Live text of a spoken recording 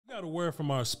got a word from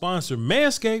our sponsor,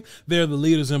 Manscaped. They're the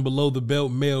leaders in below the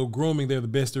belt male grooming. They're the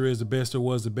best there is, the best there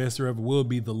was, the best there ever will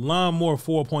be. The Lawnmower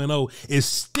 4.0 is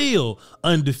still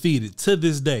undefeated to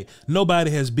this day.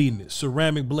 Nobody has beaten it.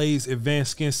 Ceramic blades,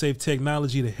 advanced skin safe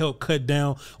technology to help cut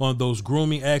down on those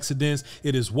grooming accidents.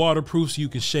 It is waterproof so you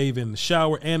can shave in the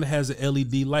shower, and it has an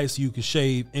LED light so you can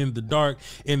shave in the dark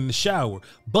in the shower.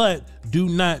 But do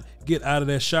not get out of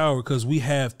that shower, because we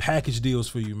have package deals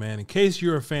for you, man. In case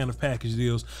you're a fan of package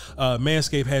deals,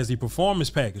 Manscaped has the performance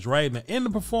package, right? Now, in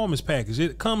the performance package,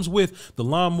 it comes with the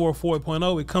Lawnmower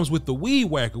 4.0. It comes with the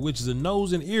Weed Whacker, which is a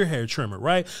nose and ear hair trimmer,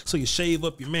 right? So you shave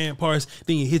up your man parts,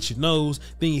 then you hit your nose,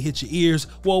 then you hit your ears.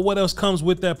 Well, what else comes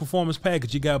with that performance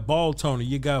package? You got ball toner,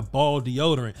 you got ball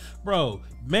deodorant. Bro,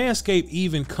 Manscaped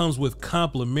even comes with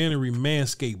complimentary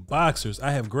Manscaped boxers.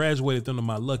 I have graduated them to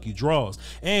my lucky draws.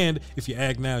 And if you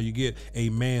act now, you get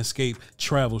a Manscaped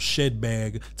travel shed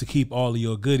bag to keep all of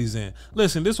your goodies in.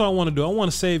 Listen, this is what I want to do. I want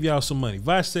to save y'all some money.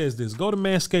 Voch says this: go to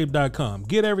manscaped.com,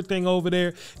 get everything over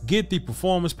there, get the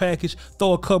performance package,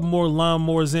 throw a couple more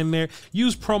lawnmowers in there,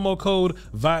 use promo code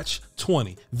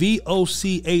VOCH20,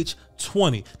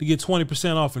 VOCH20, to get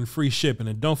 20% off and free shipping.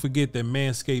 And don't forget that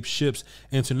Manscaped ships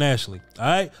internationally. All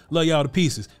right, love y'all to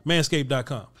pieces.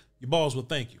 Manscaped.com. Your balls will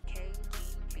thank you.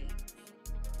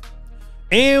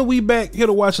 And we back here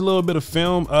to watch a little bit of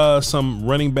film, some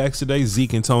running backs today,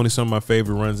 Zeke and Tony, some of my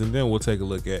favorite runs, and then we'll take a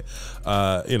look at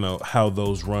how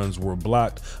those runs were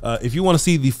blocked. If you want to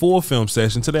see the full film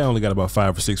session, today I only got about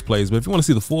 5 or 6 plays, but if you want to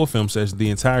see the full film session, the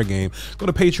entire game, go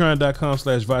to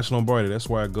patreon.com/Voch Lombardi. That's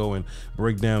where I go and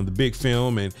break down the big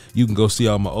film, and you can go see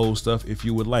all my old stuff if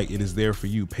you would like. It is there for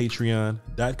you.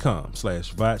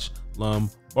 Patreon.com/Voch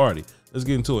Lombardi. Let's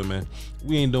get into it, man.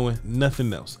 We ain't doing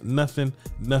nothing else. Nothing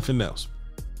else.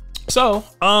 So,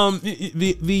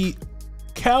 the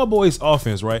Cowboys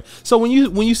offense, right? So when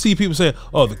you see people say,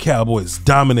 oh, the Cowboys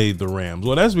dominated the Rams,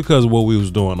 well, that's because of what we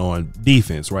was doing on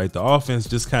defense, right? The offense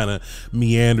just kind of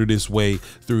meandered its way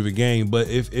through the game. But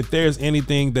if there's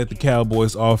anything that the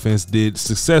Cowboys offense did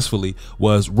successfully,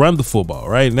 was run the football,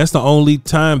 right? And that's the only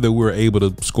time that we're able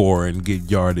to score and get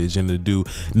yardage and to do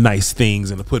nice things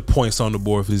and to put points on the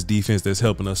board for this defense that's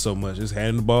helping us so much. Is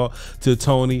handing the ball to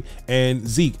Tony and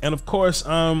Zeke. And of course,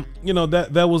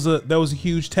 that was a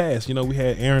huge task. We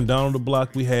had Aaron Donald to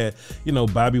block. We had,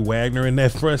 Bobby Wagner in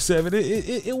that front seven.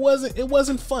 It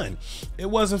wasn't fun. It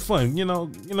wasn't fun.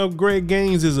 Greg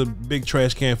Gaines is a big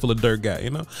trash can full of dirt guy,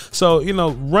 So,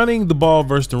 running the ball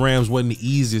versus the Rams wasn't the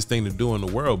easiest thing to do in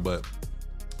the world, but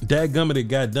dadgummit, it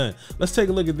got done. Let's take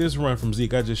a look at this run from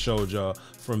Zeke. I just showed y'all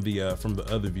from the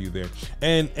other view there.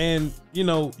 And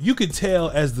you could tell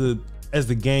as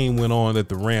the game went on that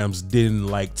the Rams didn't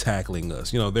like tackling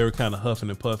us. They were kind of huffing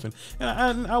and puffing.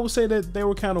 And I would say that they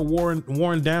were kind of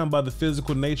worn down by the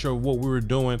physical nature of what we were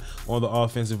doing on the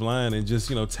offensive line and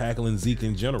just, tackling Zeke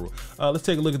in general. Let's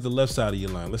take a look at the left side of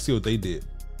your line. Let's see what they did.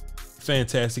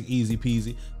 Fantastic, easy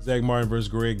peasy. Zach Martin versus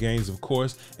Greg Gaines, of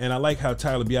course. And I like how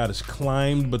Tyler Biadasz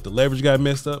climbed, but the leverage got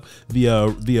messed up. The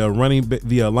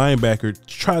linebacker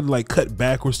tried to cut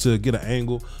backwards to get an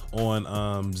angle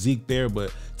on Zeke there,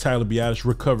 but Tyler Biadasz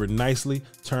recovered nicely,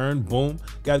 turned, boom,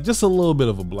 got just a little bit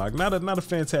of a block. Not a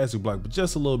fantastic block, but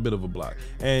just a little bit of a block.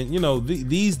 And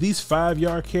these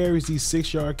 5-yard carries, these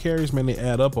 6-yard carries, man, they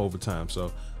add up over time.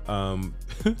 So how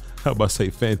about I say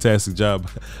fantastic job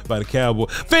by the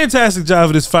Cowboys. Fantastic job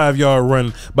of this 5-yard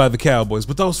run by the Cowboys.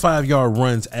 But those 5-yard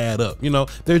runs add up.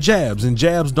 They're jabs, and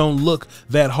jabs don't look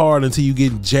that hard until you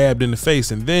get jabbed in the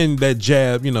face. And then that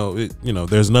jab,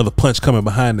 there's another punch coming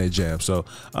behind that jab. So,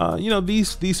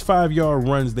 these 5-yard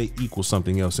runs, they equal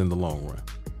something else in the long run.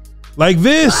 Like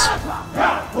this.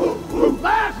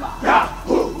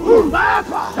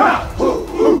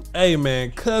 Hey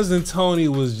man, cousin Tony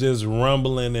was just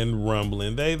rumbling and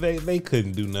rumbling. They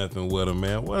couldn't do nothing with him,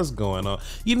 man. What's going on?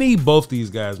 You need both these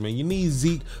guys, man. You need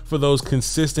Zeke for those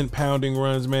consistent pounding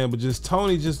runs, man. But just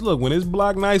Tony, just look, when it's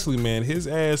blocked nicely, man, his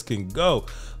ass can go.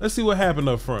 Let's see what happened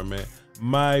up front, man.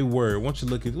 My word, why don't you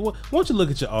look at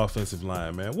your offensive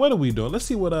line, man? What are we doing? Let's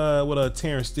see what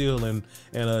Terrence Steele and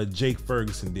Jake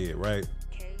Ferguson did, right?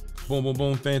 Boom, boom,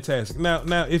 boom, fantastic. Now,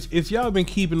 if y'all been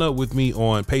keeping up with me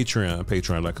on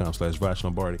patreon.com/Voch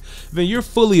Lombardi, then you're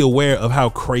fully aware of how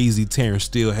crazy Terrence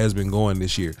Steele has been going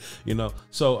this year.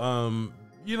 So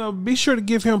be sure to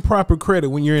give him proper credit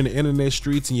when you're in the internet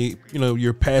streets and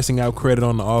you're passing out credit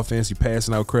on the offense, you're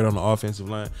passing out credit on the offensive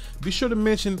line. Be sure to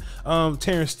mention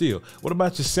Terrence Steele. What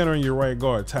about your center and your right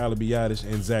guard, Tyler Biadasz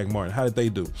and Zach Martin? How did they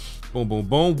do? Boom, boom,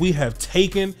 boom. We have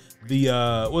taken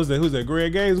what's that? Who's that?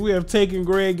 Greg Gaines. We have taken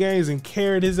Greg Gaines and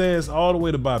carried his ass all the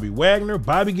way to Bobby Wagner.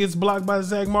 Bobby gets blocked by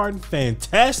Zach Martin.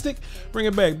 Fantastic. Bring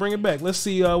it back. Bring it back. Let's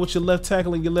see what your left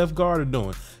tackle and your left guard are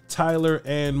doing. Tyler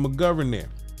and McGovern there.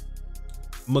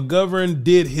 McGovern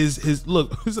did his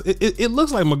look. It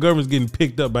looks like McGovern's getting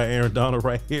picked up by Aaron Donald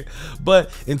right here.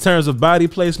 But in terms of body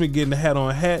placement, getting the hat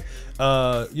on hat,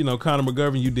 you know, Connor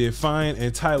McGovern, you did fine.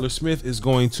 And Tyler Smith is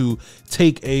going to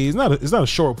take it's not a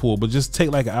short pull, but just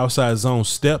take like an outside zone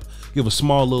step, give a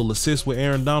small little assist with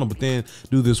Aaron Donald, but then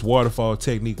do this waterfall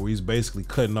technique where he's basically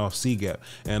cutting off C-gap.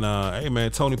 And hey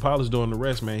man, Tony Pollard's doing the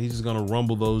rest, man. He's just gonna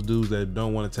rumble those dudes that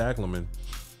don't want to tackle him and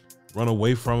run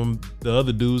away from the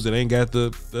other dudes that ain't got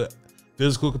the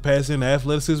physical capacity and the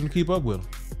athleticism to keep up with them.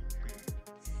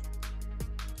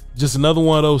 Just another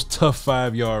one of those tough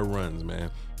 5-yard runs,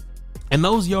 man. And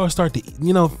those yards start to,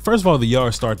 you know, first of all, the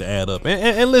yards start to add up.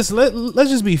 And listen, let's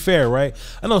just be fair, right?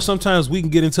 I know sometimes we can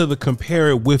get into the compare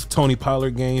it with Tony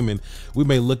Pollard game, and we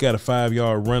may look at a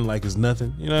 5-yard run like it's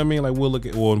nothing. You know what I mean? Like we'll look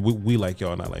at, well, we like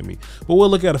y'all, not like me, but we'll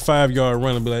look at a 5-yard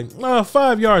run and be like,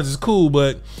 5 yards is cool,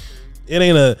 but it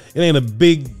ain't a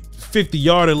big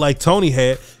 50-yarder like Tony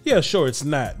had. Yeah, sure, it's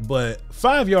not, but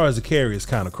 5 yards a carry is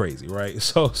kind of crazy, right?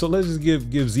 So let's just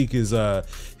give Zeke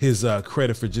his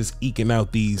credit for just eking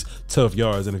out these tough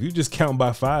yards. And if you just count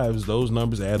by fives, those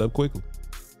numbers add up quickly.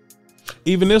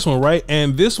 Even this one, right?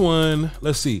 And this one,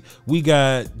 let's see, we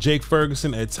got Jake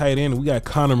Ferguson at tight end. We got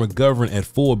Connor McGovern at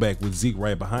fullback with Zeke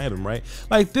right behind him, right?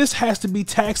 Like this has to be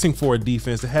taxing for a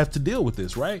defense to have to deal with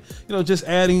this, right? You know, just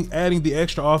adding the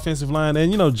extra offensive line.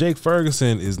 And you know, Jake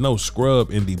Ferguson is no scrub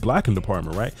in the blocking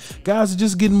department, right? Guys are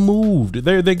just getting moved.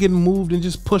 They're getting moved and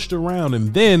just pushed around.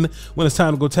 And then when it's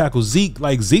time to go tackle Zeke,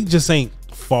 like Zeke just ain't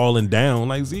falling down.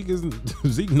 Like Zeke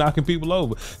knocking people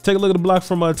over. Take a look at the block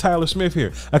from Tyler Smith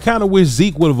here. I kind of wish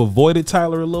Zeke would have avoided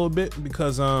Tyler a little bit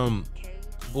because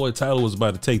boy, Tyler was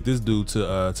about to take this dude to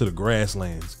the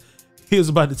grasslands. He was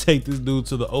about to take this dude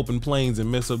to the open plains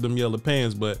and mess up them yellow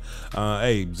pants, but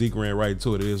hey, Zeke ran right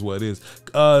to it. It is what it is.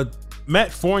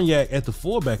 Matt Forniak at the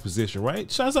fullback position, right?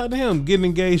 Shouts out to him getting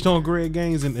engaged on Greg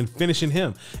Gaines and finishing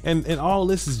him. And all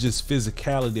this is just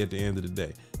physicality at the end of the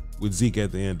day, with Zeke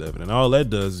at the end of it. And all that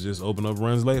does is just open up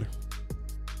runs later.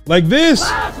 Like this.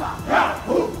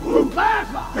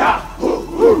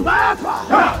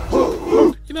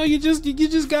 You know, you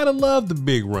just gotta love the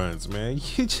big runs, man.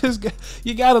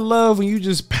 You gotta love when you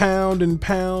just pound and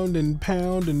pound and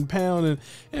pound and pound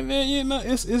and then, you know,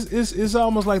 it's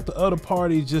almost like the other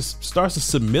party just starts to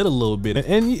submit a little bit.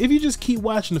 And if you just keep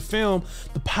watching the film,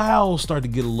 the piles start to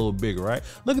get a little bigger, right?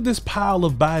 Look at this pile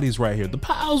of bodies right here. The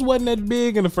piles wasn't that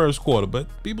big in the first quarter, but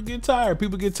people get tired.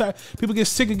 People get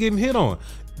sick of getting hit on.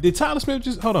 Did Tyler Smith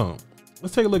just, hold on.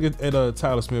 Let's take a look at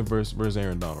Tyler Smith versus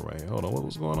Aaron Donald right here. Hold on, what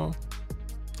was going on?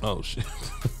 Oh shit.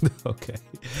 Okay.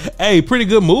 Hey, pretty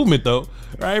good movement though,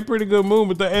 right? Pretty good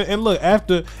movement though. And look,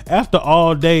 after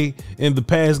all day in the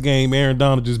past game, Aaron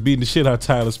Donald just beating the shit out of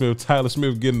Tyler Smith. Tyler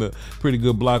Smith getting a pretty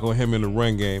good block on him in the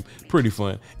run game. Pretty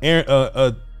fun.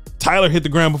 Tyler hit the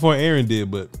ground before Aaron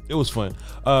did, but it was fun.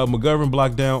 McGovern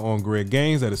blocked down on Greg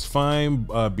Gaines. That is fine.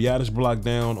 Biadasz blocked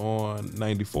down on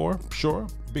 94. Sure.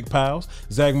 Big piles.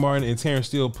 Zach Martin and Terrence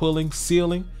Steele pulling,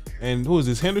 sealing. And who is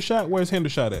this? Hendershot? Where's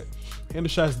Hendershot at?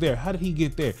 Hendershot's there. How did he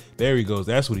get there? There he goes.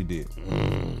 That's what he did.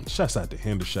 Shouts out to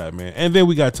Hendershot, man. And then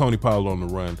we got Tony Pollard on the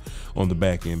run on the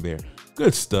back end there.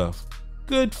 Good stuff.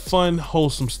 Good, fun,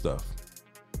 wholesome stuff.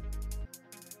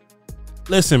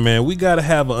 Listen, man, we got to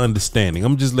have an understanding.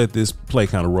 I'm just let this play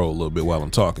kind of roll a little bit while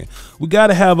I'm talking. We got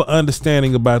to have an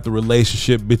understanding about the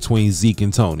relationship between Zeke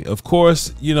and Tony. Of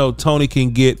course, you know, Tony can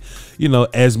get, you know,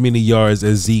 as many yards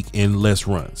as Zeke in less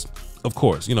runs. Of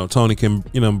course, you know, Tony can,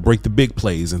 you know, break the big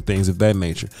plays and things of that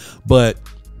nature. But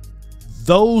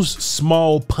those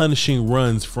small punishing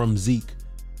runs from Zeke,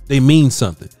 they mean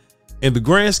something. In the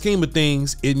grand scheme of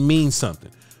things, it means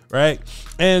something. Right.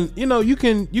 And, you know, you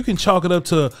can chalk it up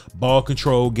to ball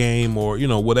control game or, you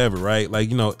know, whatever. Right.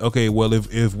 Like, you know, OK, well,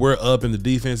 if we're up and the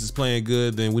defense is playing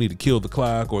good, then we need to kill the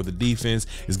clock, or the defense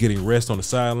is getting rest on the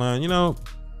sideline, you know.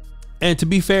 And to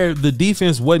be fair, the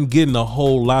defense wasn't getting a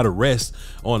whole lot of rest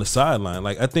on the sideline.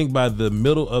 Like, I think by the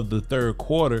middle of the third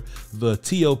quarter, the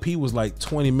TOP was like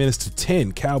 20 minutes to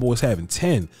 10. Cowboys having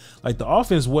 10. Like, the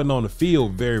offense wasn't on the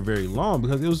field very, very long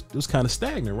because it was kind of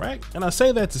stagnant. Right. And I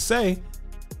say that to say,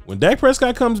 When Dak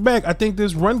Prescott comes back, I think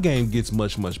this run game gets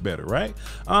much, much better, right?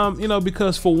 You know,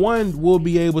 because for one, we'll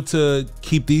be able to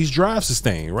keep these drives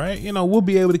sustained, right? You know, we'll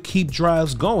be able to keep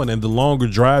drives going, and the longer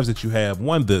drives that you have,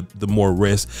 one, the more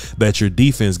rest that your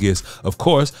defense gets, of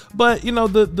course, but you know,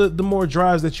 the more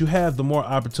drives that you have, the more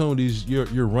opportunities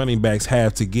your running backs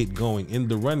have to get going in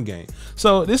the run game.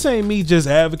 So this ain't me just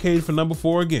advocating for number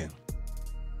 4 again.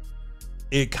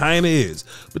 It kind of is,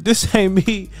 but this ain't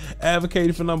me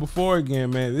advocating for number 4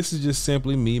 again, man. This is just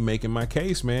simply me making my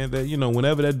case, man, that, you know,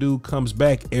 whenever that dude comes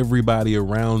back, everybody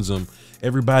around him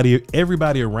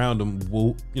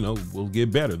will, you know, will get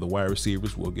better. The wide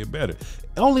receivers will get better.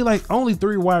 Only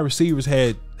 3 wide receivers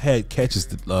had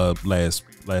catches last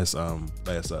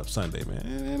Sunday, man.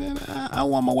 And I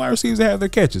want my wide receivers to have their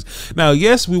catches. Now,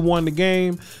 yes, we won the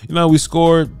game. You know, we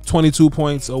scored 22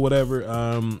 points or whatever.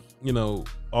 You know,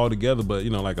 all together, but you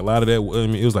know, like a lot of that, I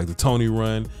mean, it was like the Tony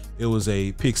run, it was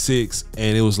a pick 6,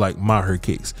 and it was like Maher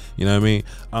kicks. You know what I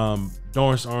mean?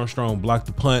 Dorrance Armstrong blocked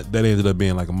the punt that ended up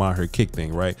being like a Maher kick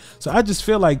thing, right? So I just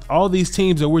feel like all these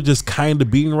teams that we're just kind of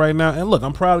beating right now, and look,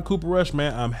 I'm proud of Cooper Rush,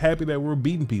 man. I'm happy that we're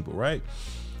beating people, right?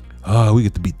 We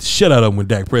get to beat the shit out of them when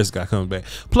Dak Prescott comes back.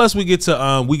 Plus, we get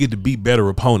to beat better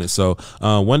opponents. So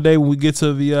one day when we get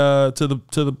to the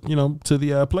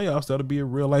playoffs, that'll be a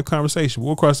real life conversation.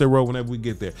 We'll cross that road whenever we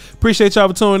get there. Appreciate y'all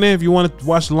for tuning in. If you want to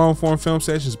watch the long form film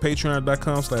sessions,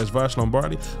 patreon.com/Voch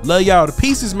Lombardi. Love y'all to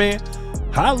pieces, man.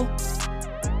 Holla.